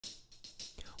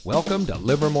Welcome to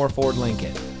Livermore Ford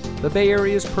Lincoln, the Bay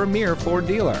Area's premier Ford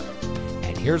dealer.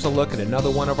 And here's a look at another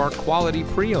one of our quality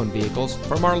pre-owned vehicles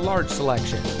from our large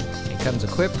selection. It comes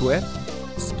equipped with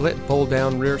split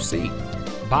fold-down rear seat,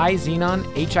 bi-xenon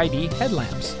HID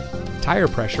headlamps, tire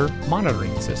pressure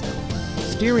monitoring system,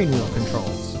 steering wheel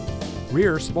controls,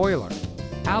 rear spoiler,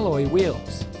 alloy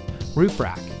wheels, roof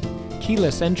rack,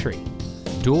 keyless entry,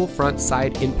 dual front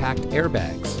side impact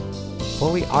airbags,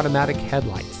 fully automatic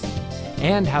headlights,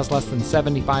 and has less than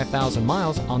 75,000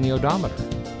 miles on the odometer.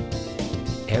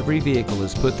 Every vehicle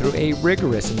is put through a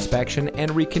rigorous inspection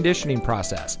and reconditioning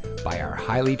process by our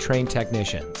highly trained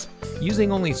technicians,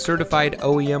 using only certified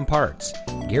OEM parts,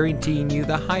 guaranteeing you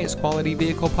the highest quality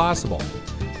vehicle possible.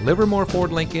 Livermore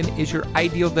Ford Lincoln is your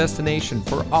ideal destination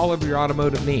for all of your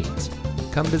automotive needs.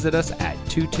 Come visit us at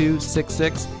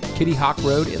 2266 Kittyhawk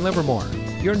Road in Livermore.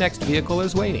 Your next vehicle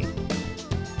is waiting.